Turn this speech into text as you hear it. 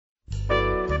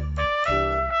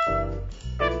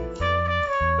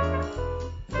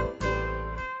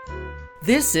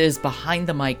This is Behind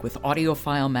the Mic with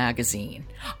AudioFile Magazine.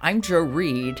 I'm Joe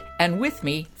Reed, and with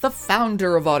me, the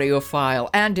founder of AudioFile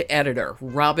and editor,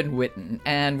 Robin Whitten.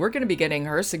 And we're going to be getting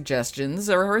her suggestions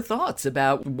or her thoughts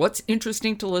about what's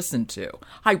interesting to listen to.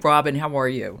 Hi, Robin. How are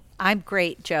you? I'm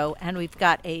great, Joe, and we've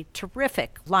got a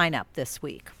terrific lineup this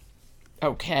week.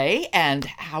 Okay, and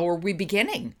how are we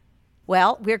beginning?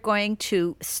 Well, we're going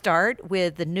to start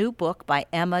with the new book by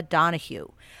Emma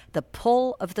Donoghue, The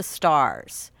Pull of the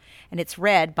Stars, and it's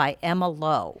read by Emma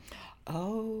Lowe.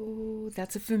 Oh,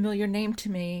 that's a familiar name to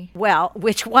me. Well,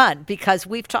 which one? Because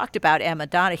we've talked about Emma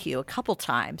Donoghue a couple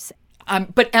times.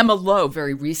 But Emma Lowe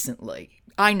very recently.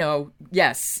 I know,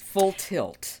 yes, full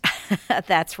tilt.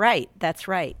 That's right. That's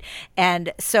right.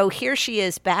 And so here she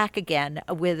is back again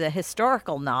with a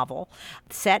historical novel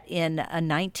set in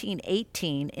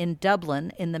 1918 in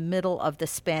Dublin in the middle of the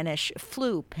Spanish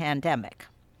flu pandemic.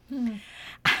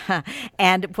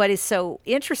 And what is so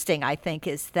interesting, I think,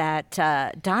 is that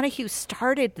Donoghue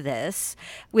started this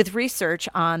with research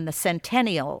on the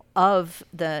centennial of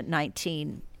the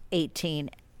 1918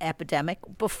 epidemic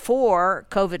before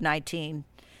COVID-19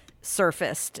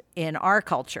 surfaced in our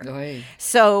culture. Oy.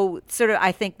 So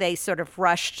I think they sort of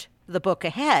rushed the book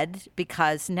ahead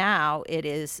because now it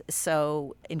is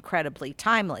so incredibly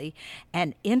timely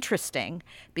and interesting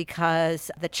because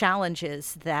the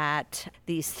challenges that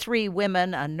these three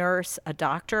women, a nurse, a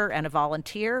doctor, and a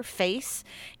volunteer, face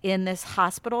in this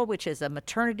hospital, which is a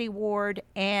maternity ward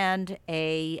and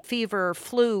a fever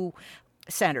flu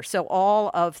center. So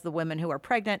all of the women who are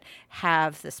pregnant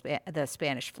have the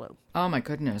Spanish flu. Oh, my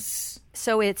goodness.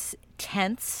 So it's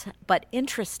tense but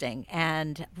interesting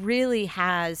and really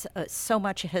has so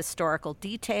much historical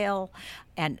detail.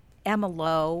 And Emma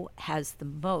Lowe has the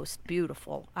most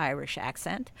beautiful Irish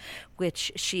accent,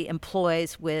 which she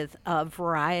employs with a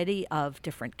variety of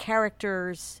different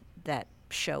characters that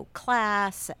show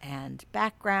class and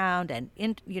background and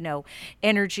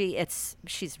energy.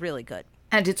 She's really good.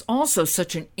 And it's also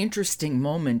such an interesting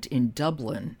moment in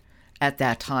Dublin at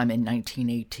that time in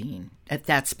 1918, at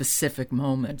that specific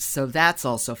moment. So that's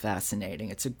also fascinating.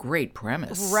 It's a great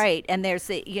premise. Right. And there's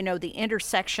the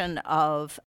intersection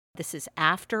of, this is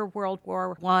after World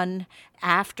War I,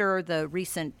 after the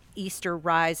recent Easter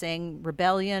Rising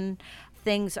rebellion.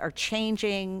 Things are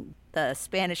changing. The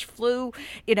Spanish flu,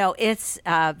 it's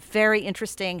very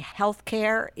interesting.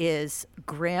 Healthcare is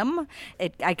grim.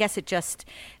 I guess it just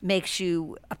makes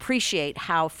you appreciate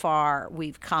how far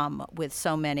we've come with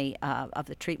so many of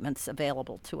the treatments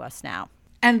available to us now.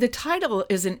 And the title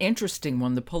is an interesting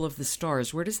one, The Pull of the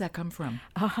Stars. Where does that come from?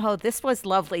 Oh, this was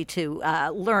lovely to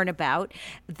learn about.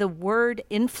 The word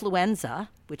influenza,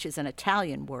 which is an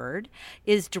Italian word,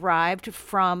 is derived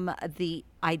from the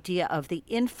idea of the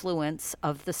influence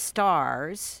of the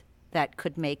stars that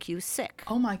could make you sick.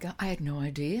 Oh, my God. I had no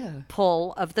idea.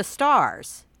 Pull of the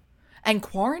stars. And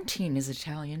quarantine is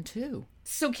Italian, too.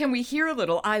 So can we hear a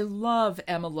little? I love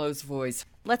Emma Lowe's voice.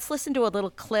 Let's listen to a little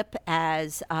clip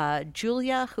as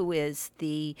Julia, who is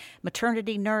the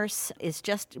maternity nurse, is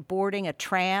just boarding a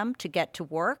tram to get to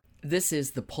work. This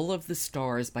is The Pull of the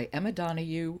Stars by Emma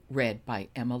Donoghue, read by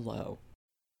Emma Lowe.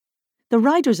 The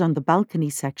riders on the balcony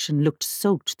section looked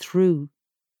soaked through,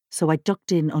 so I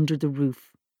ducked in under the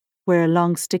roof, where a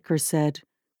long sticker said,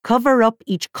 "Cover up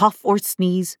each cough or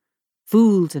sneeze.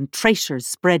 Fools and traitors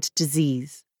spread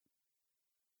disease."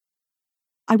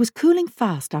 I was cooling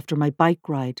fast after my bike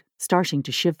ride, starting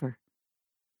to shiver.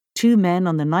 Two men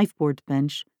on the knifeboard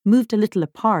bench moved a little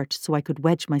apart so I could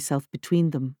wedge myself between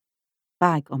them,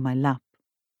 bag on my lap.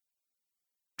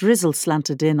 Drizzle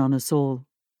slanted in on us all.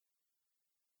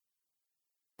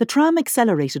 The tram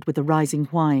accelerated with a rising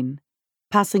whine,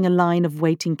 passing a line of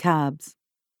waiting cabs,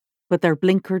 but their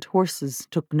blinkered horses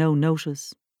took no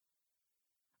notice.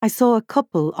 I saw a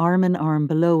couple arm in arm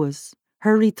below us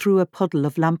hurry through a puddle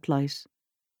of lamplight,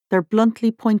 their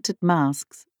bluntly pointed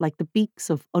masks like the beaks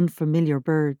of unfamiliar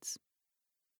birds.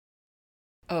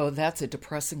 Oh, that's a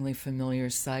depressingly familiar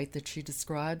sight that she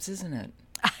describes, isn't it?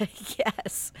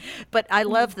 Yes, but I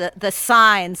love the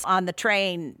signs on the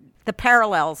train. The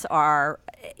parallels are,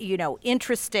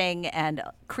 interesting and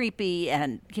creepy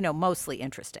and, mostly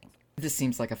interesting. This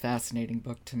seems like a fascinating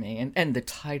book to me. And the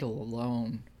title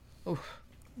alone,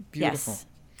 beautiful. Yes.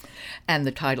 And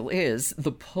the title is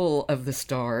The Pull of the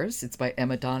Stars. It's by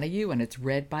Emma Donoghue, and it's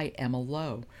read by Emma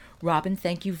Lowe. Robin,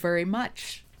 thank you very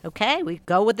much. Okay, we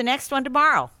go with the next one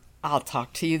tomorrow. I'll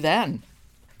talk to you then.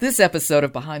 This episode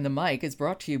of Behind the Mic is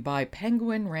brought to you by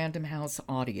Penguin Random House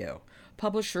Audio,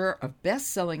 publisher of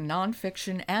best-selling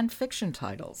nonfiction and fiction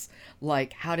titles,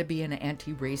 like How to Be an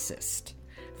Anti-Racist.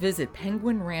 Visit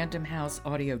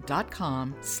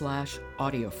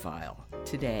penguinrandomhouseaudio.com/audiophile.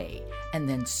 today and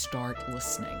then start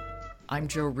listening. I'm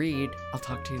Jo Reed. I'll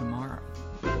talk to you tomorrow.